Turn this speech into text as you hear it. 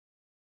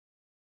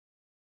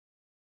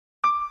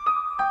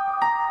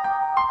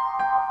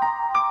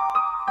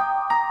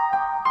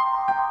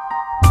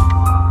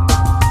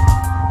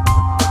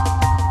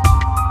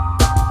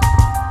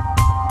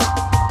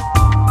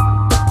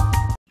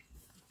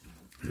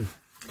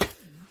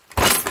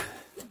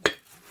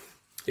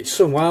It's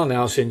some while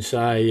now since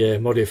I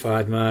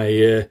modified my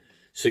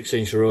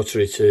 6-inch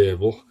rotary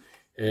table.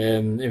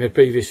 In my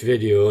previous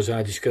videos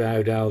I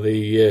described how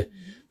the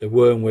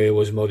wormway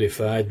was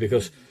modified,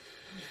 because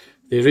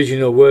the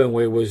original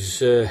wormway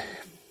was it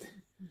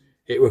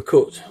were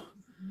cut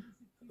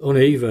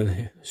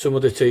uneven. Some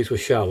of the teeth were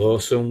shallow,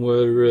 some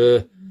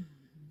were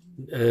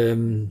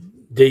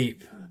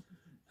deep,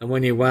 and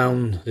when you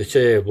wound the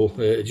table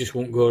it just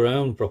wouldn't go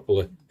around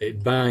properly.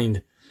 It'd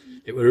bind.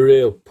 It was a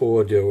real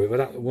poor do. It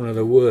was one of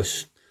the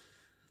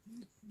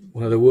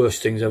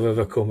worst things I've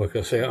ever come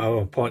across. I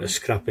was on point of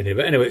scrapping it,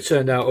 but anyway, it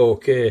turned out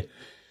okay.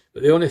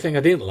 But the only thing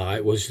I didn't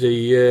like was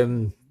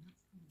the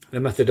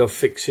method of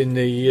fixing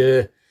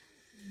the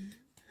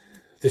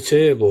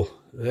table,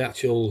 the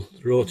actual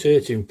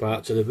rotating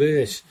part to the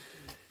base.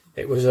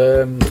 It was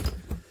a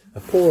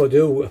poor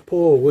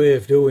way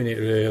of doing it,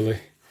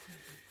 really.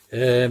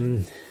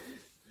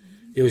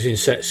 Using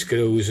set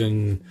screws,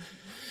 and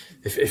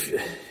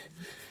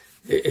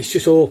it's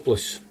just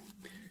hopeless.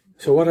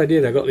 So what I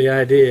did, I got the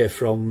idea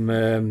from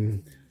a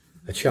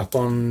chap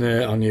on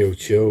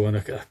YouTube, and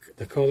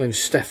they call him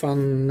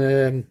Stefan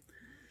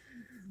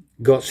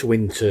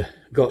Gotteswinter,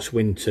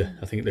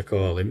 I think they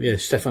call him. Yeah,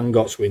 Stefan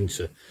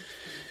Gotteswinter.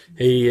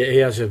 He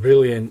has a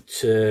brilliant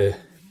series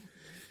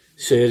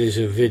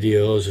of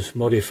videos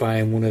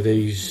modifying one of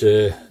these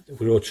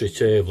rotary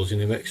tables,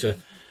 and he makes an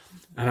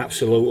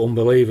absolute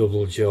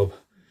unbelievable job.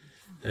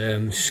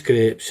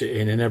 Scrapes it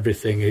in and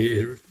everything.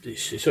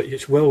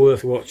 It's well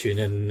worth watching,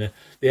 and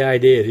the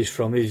idea is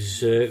from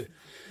his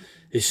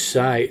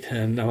site,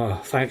 and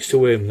thanks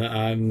to him that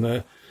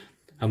I'm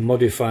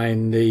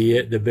modifying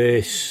the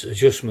base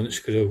adjustment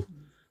screw,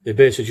 the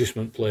base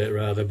adjustment plate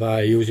rather,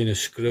 by using a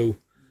screw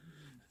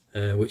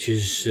which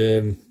is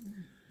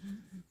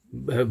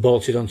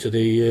bolted onto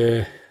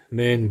the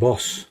main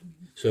boss.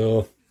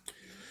 So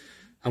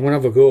I'm gonna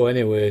have a go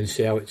anyway and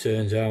see how it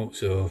turns out.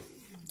 So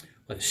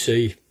let's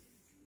see.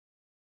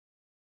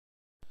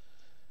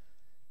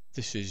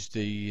 This is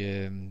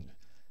the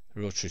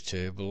rotary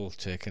table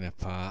taken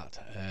apart.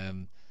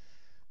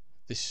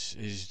 This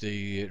is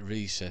the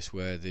recess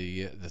where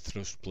the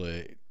thrust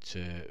plate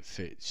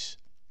fits,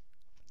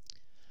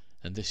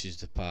 and this is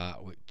the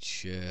part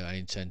which I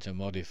intend to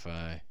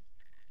modify.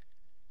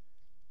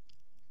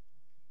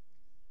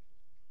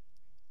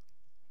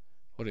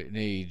 What it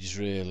needs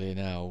really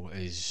now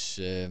is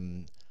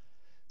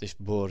this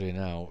boring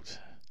out,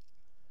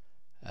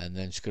 and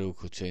then screw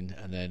cutting,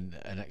 and then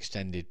an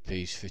extended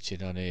piece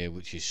fitting on here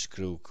which is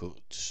screw cut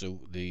to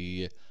suit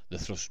the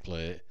thrust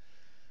plate,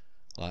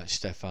 like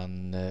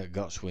Stefan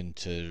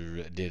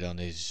Gotteswinter did on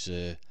his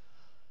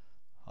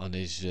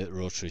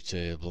rotary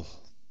table.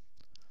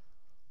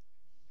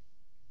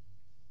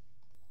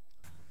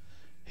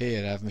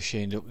 Here I've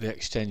machined up the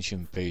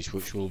extension piece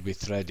which will be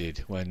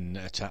threaded when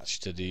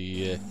attached to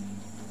the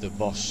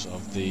boss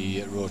of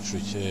the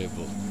rotary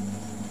table,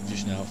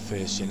 just now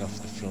facing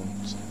off the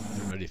front,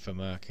 ready for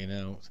marking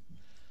out.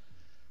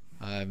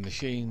 I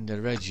machined the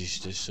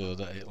register so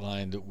that it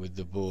lined up with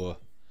the bore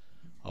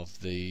of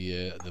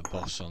the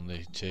boss on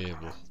the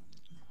table.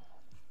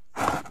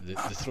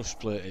 The thrust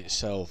plate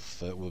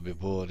itself will be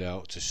bored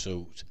out to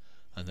suit,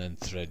 and then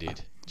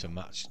threaded to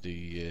match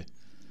the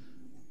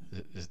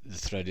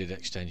threaded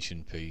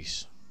extension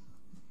piece.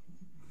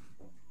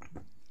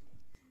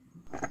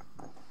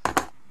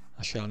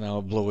 I shall now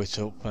blow it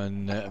up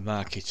and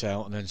mark it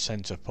out, and then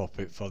centre pop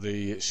it for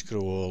the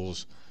screw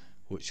holes,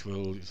 which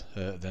will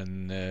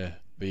then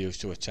be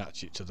used to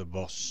attach it to the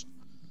boss.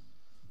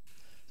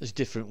 There's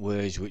different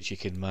ways which you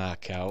can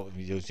mark out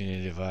using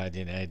a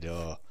dividing head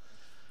or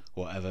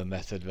whatever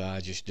method, but I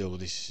just do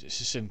this.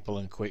 It's a simple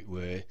and quick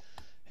way.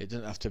 It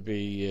doesn't have to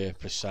be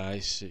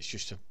precise. It's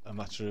just a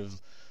matter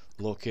of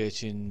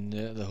locating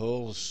the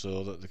holes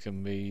so that they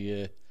can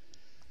be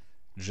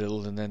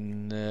drilled and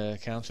then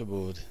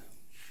counterbored.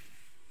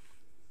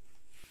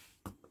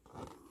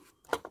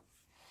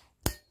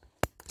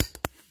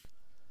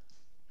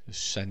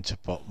 Just centre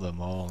pop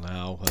them all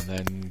now, and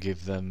then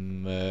give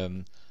them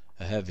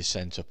a heavy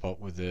centre pop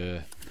with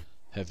a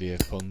heavier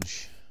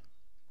punch.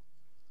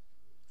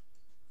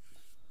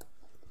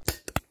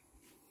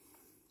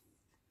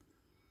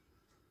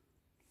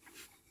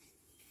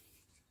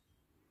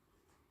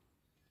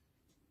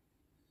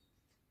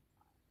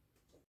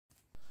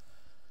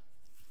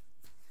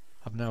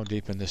 I've now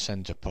deepened the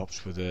centre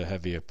pops with a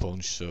heavier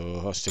punch,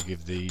 so as to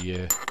give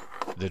the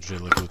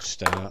drill a good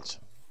start.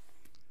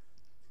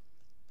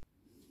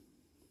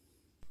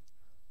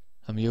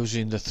 I'm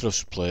using the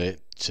thrust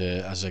plate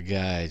as a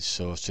guide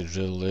so as to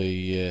drill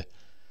the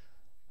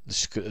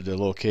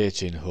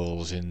locating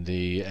holes in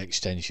the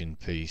extension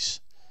piece.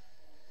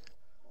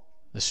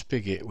 The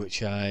spigot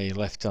which I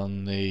left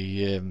on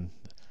the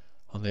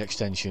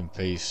extension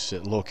piece,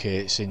 it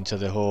locates into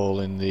the hole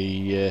in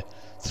the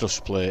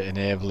thrust plate,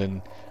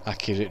 enabling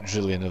accurate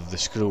drilling of the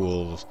screw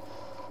holes,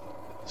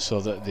 so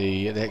that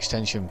the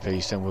extension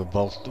piece then will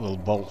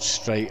bolt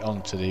straight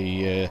onto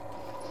the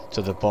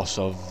to the boss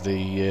of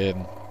the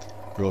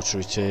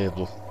rotary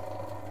table.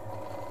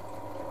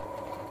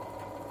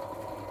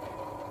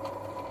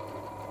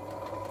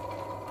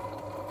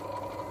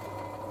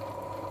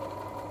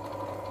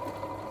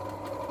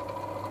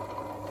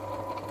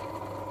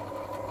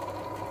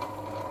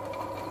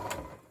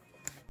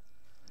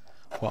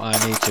 what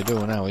I need to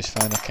do now is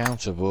find a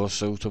counterbore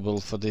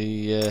suitable for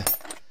the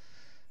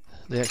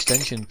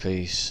extension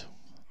piece.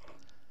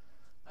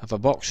 I have a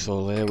box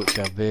full here which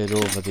I've made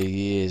over the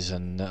years,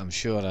 and I'm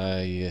sure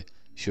I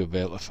should be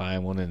able to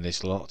find one in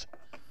this lot.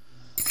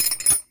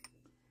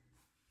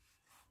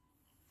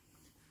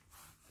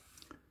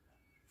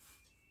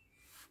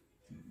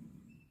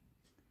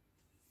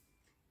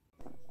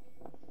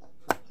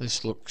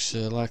 This looks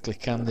a likely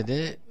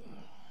candidate.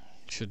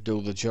 Should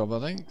do the job, I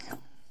think.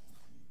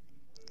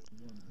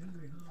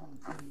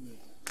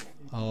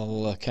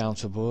 All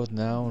counterboard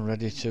now and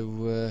ready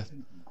to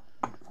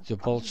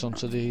bolt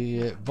onto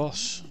the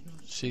boss.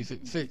 See if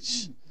it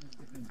fits.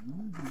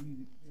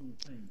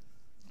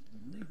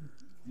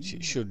 Which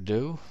it should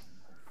do.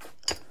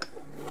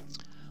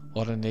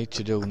 What I need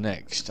to do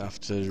next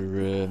after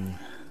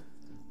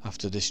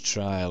this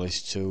trial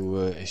is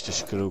to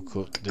screw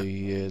cut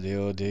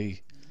the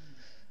OD.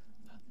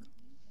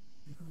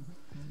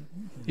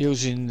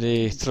 Using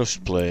the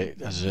thrust plate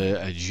as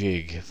a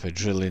jig for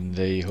drilling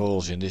the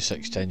holes in this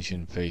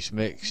extension piece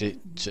makes it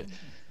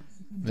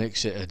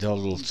a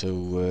doddle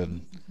to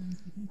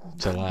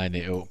line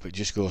it up. It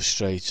just goes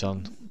straight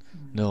on,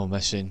 no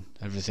messing,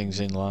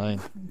 everything's in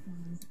line.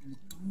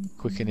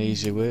 Quick and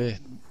easy way.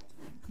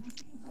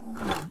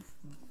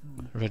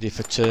 Ready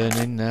for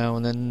turning now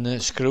and then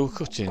screw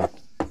cutting.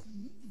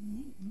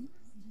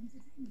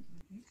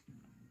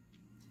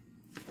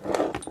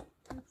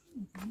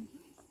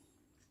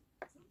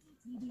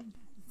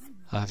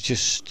 I've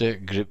just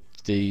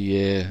gripped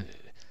the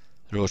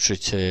rotary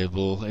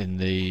table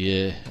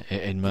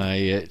in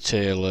my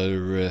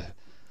Taylor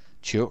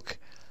chuck.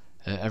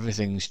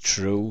 Everything's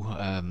true.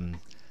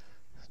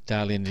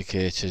 Dial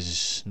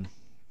indicators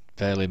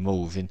barely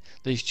moving.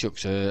 These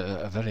chucks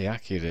are very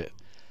accurate.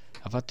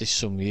 I've had this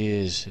some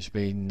years. It's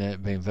been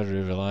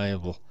very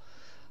reliable.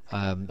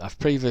 I've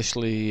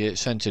previously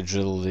centre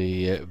drilled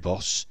the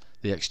boss,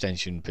 the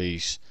extension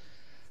piece,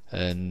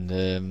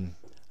 and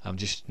I'm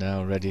just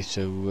now ready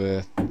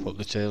to put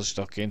the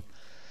tailstock in,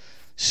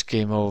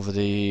 skim over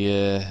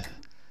the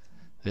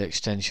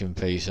extension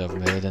piece I've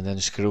made, and then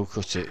screw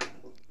cut it.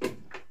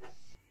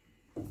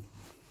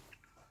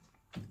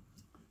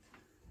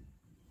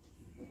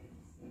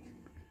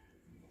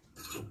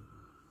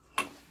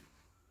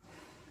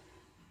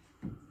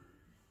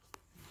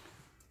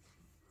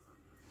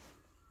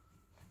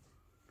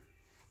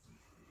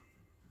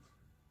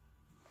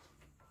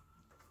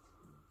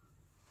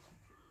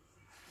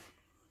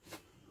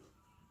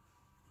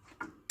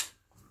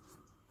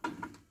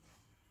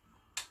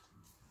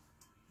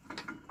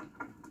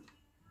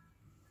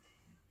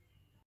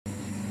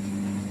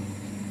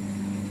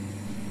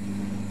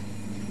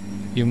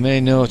 You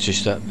may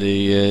notice that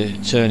the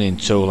turning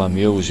tool I'm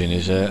using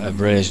is a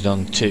brazed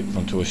on tip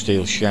onto a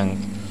steel shank.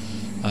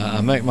 I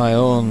make my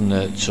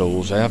own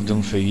tools. I have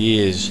done for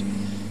years.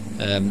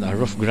 I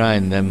rough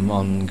grind them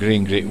on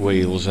green grit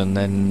wheels and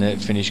then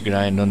finish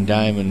grind on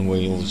diamond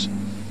wheels.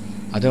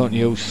 I don't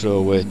use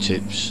throwaway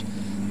tips.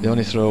 The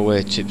only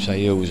throwaway tips I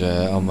use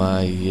are on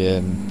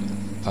my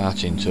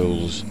parting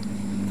tools.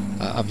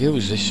 I've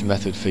used this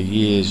method for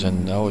years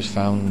and I always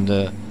found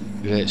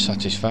great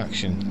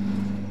satisfaction.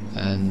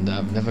 And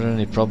I've never had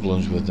any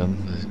problems with them.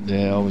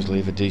 They always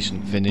leave a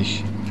decent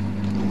finish.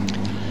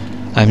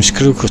 I'm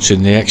screw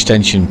cutting the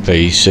extension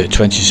piece at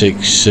 26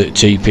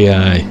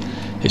 TPI.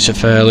 It's a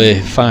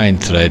fairly fine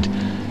thread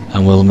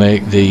and will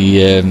make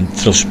the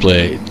thrust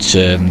plate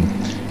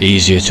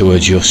easier to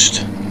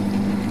adjust.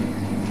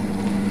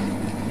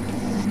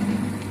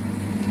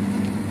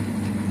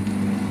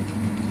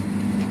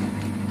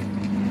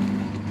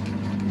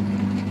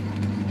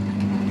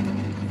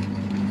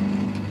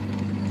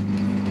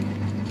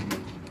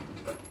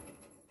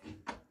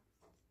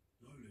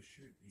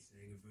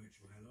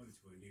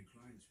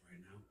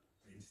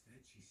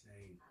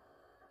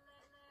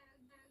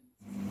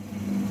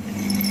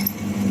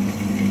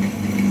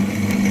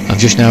 I'm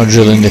just now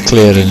drilling the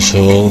clearance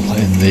hole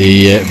in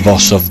the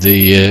boss of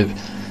the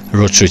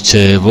rotary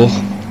table.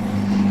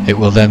 It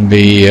will then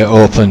be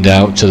opened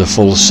out to the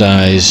full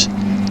size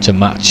to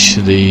match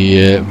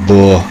the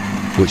bore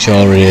which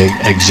already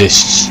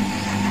exists.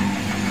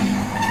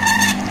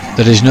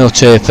 There is no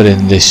taper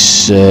in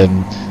this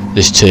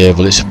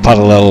table. It's a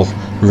parallel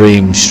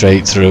ream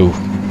straight through.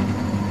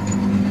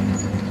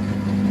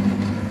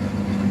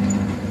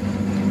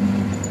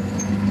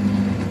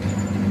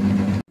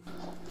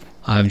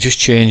 I'm just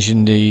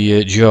changing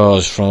the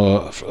jaws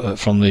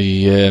from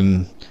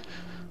the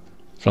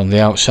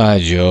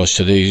outside jaws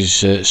to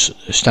these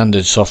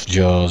standard soft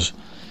jaws.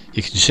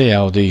 You can see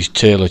how these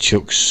Taylor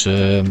chucks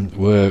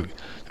work.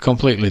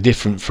 Completely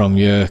different from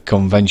your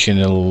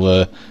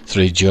conventional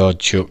three-jawed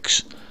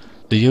chucks.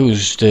 They're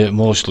used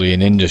mostly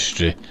in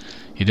industry.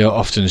 You don't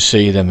often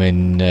see them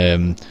in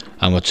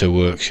amateur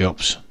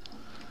workshops.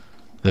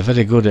 They're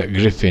very good at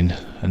gripping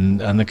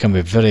and they can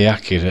be very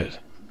accurate.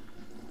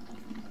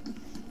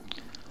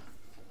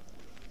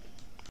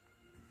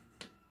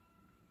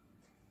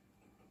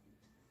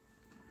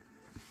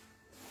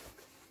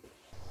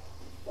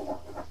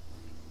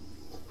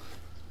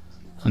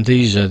 And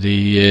these are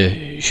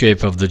the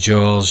shape of the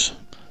jaws,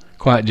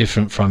 quite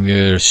different from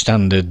your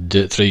standard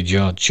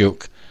 3-jawed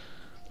chuck.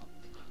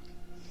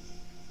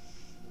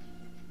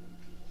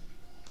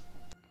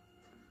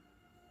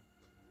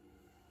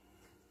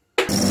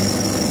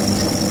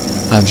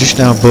 I'm just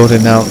now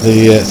boring out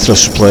the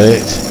thrust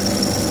plate,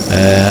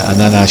 and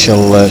then I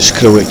shall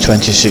screw it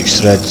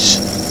 26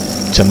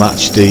 threads to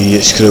match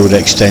the screwed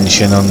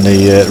extension on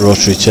the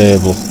rotary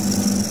table.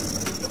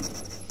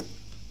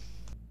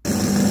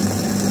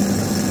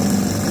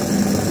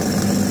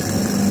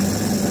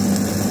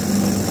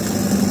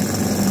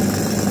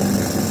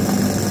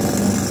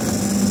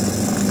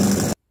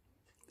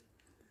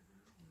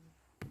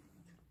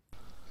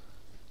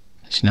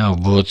 It's now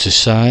bored to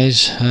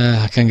size.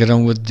 I can get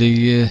on with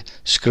the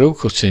screw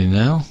cutting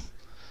now.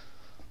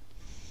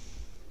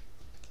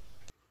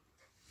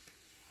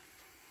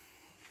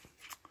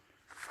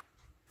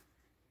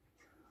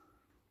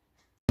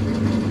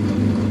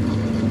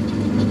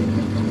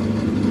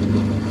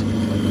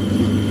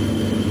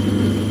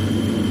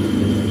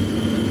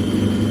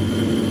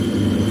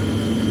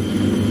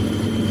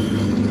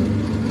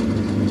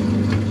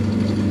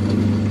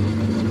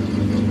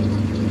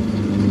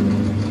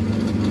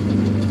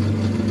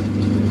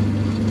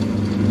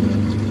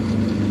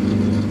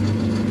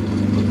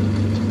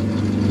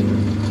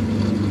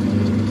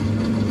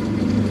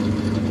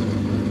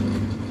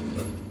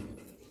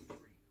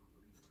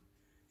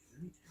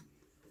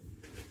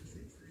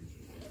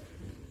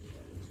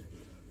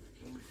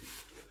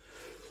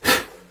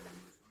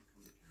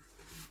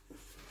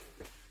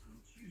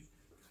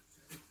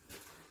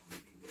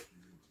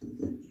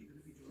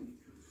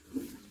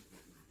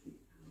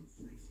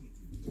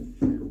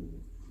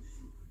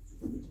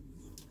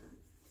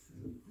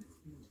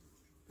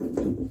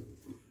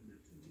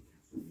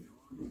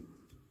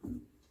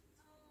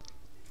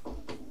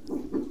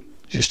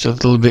 Just a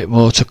little bit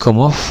more to come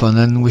off and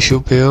then we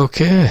should be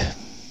okay.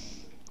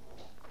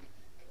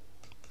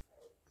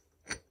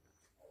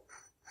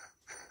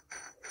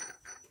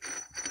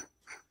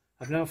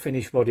 I've now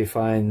finished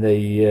modifying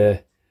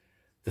the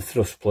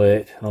thrust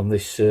plate on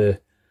this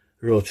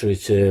rotary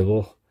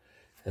table.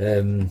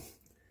 The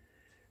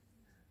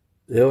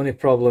only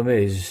problem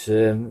is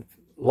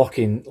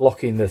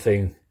locking the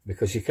thing,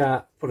 because you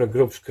can't put a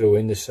grub screw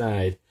in the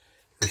side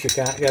because you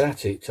can't get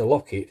at it to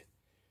lock it.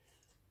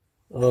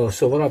 Oh,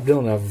 so what I've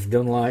done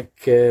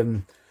like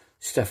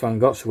Stefan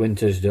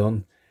Gotteswinter's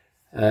done,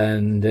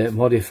 and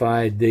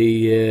modified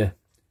the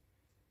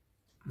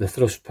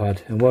thrust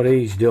pad. And what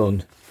he's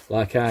done,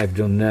 like I've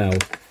done now,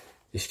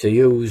 is to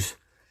use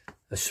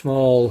a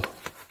small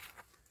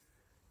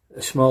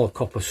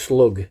copper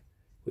slug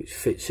which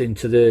fits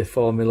into the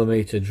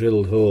 4mm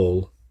drilled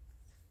hole,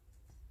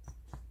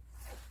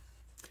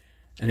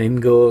 and in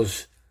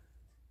goes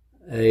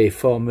a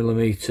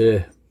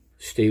 4mm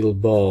steel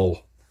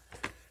ball.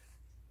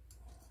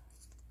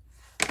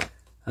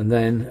 And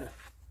then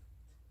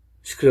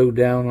screwed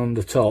down on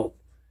the top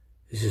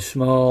is a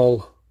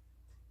small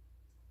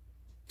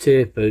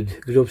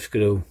tapered grub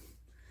screw,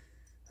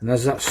 and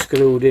as that's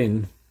screwed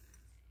in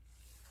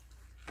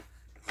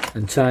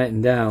and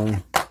tightened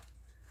down,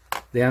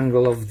 the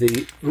angle of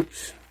the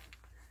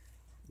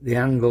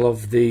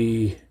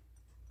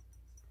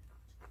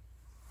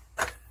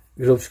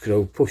grub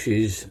screw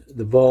pushes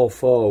the ball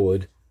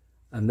forward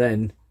and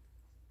then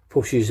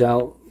pushes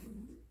out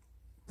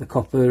the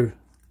copper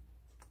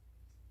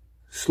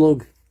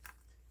slug.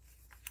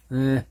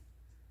 It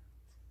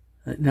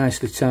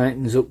nicely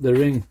tightens up the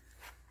ring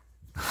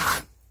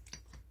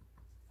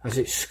as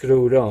it's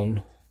screwed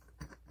on.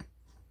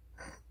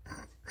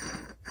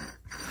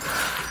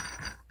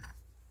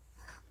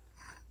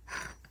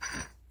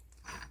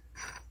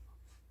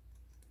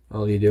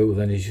 All you do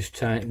then is just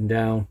tighten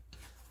down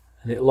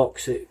and it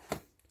locks it.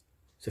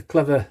 It's a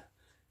clever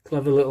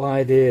little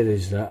idea,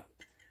 is that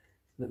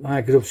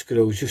my grub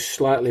screw is just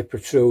slightly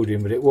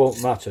protruding, but it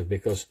won't matter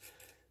because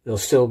there'll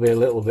still be a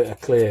little bit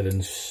of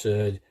clearance.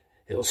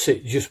 It'll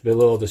sit just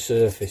below the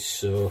surface,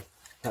 so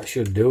that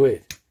should do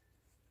it.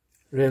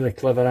 Really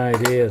clever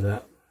idea,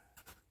 that.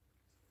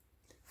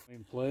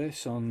 In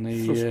place on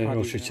the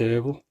rotary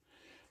table.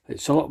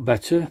 It's a lot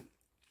better,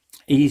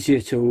 easier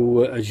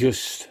to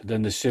adjust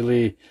than the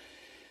silly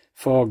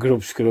 4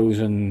 grub screws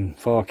and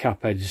 4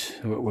 cap heads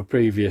that were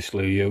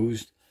previously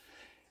used.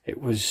 It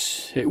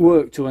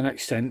worked to an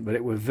extent, but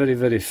it was very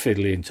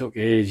fiddly and took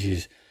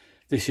ages.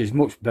 This is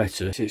much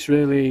better. It's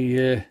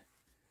really a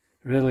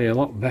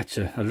lot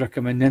better. I'd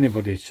recommend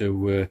anybody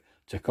to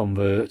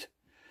convert.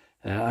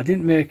 I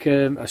didn't make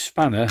a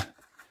spanner.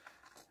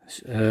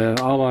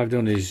 All I've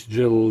done is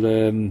drilled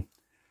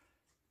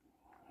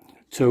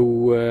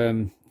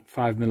 2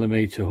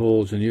 5mm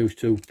holes and used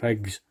 2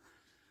 pegs.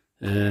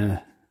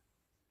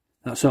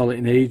 That's all it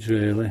needs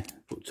really.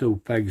 Put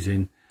 2 pegs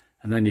in,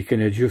 and then you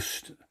can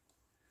adjust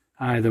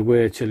either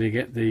way till you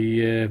get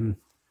the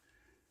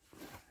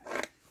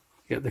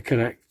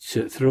correct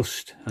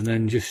thrust, and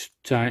then just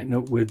tighten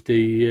up with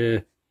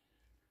the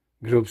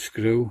grub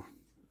screw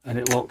and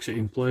it locks it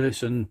in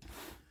place, and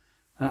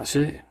that's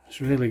it. It's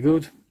really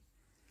good.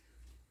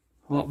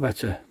 A lot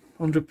better.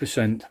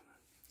 100%.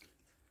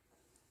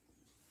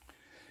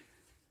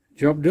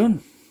 Job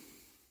done.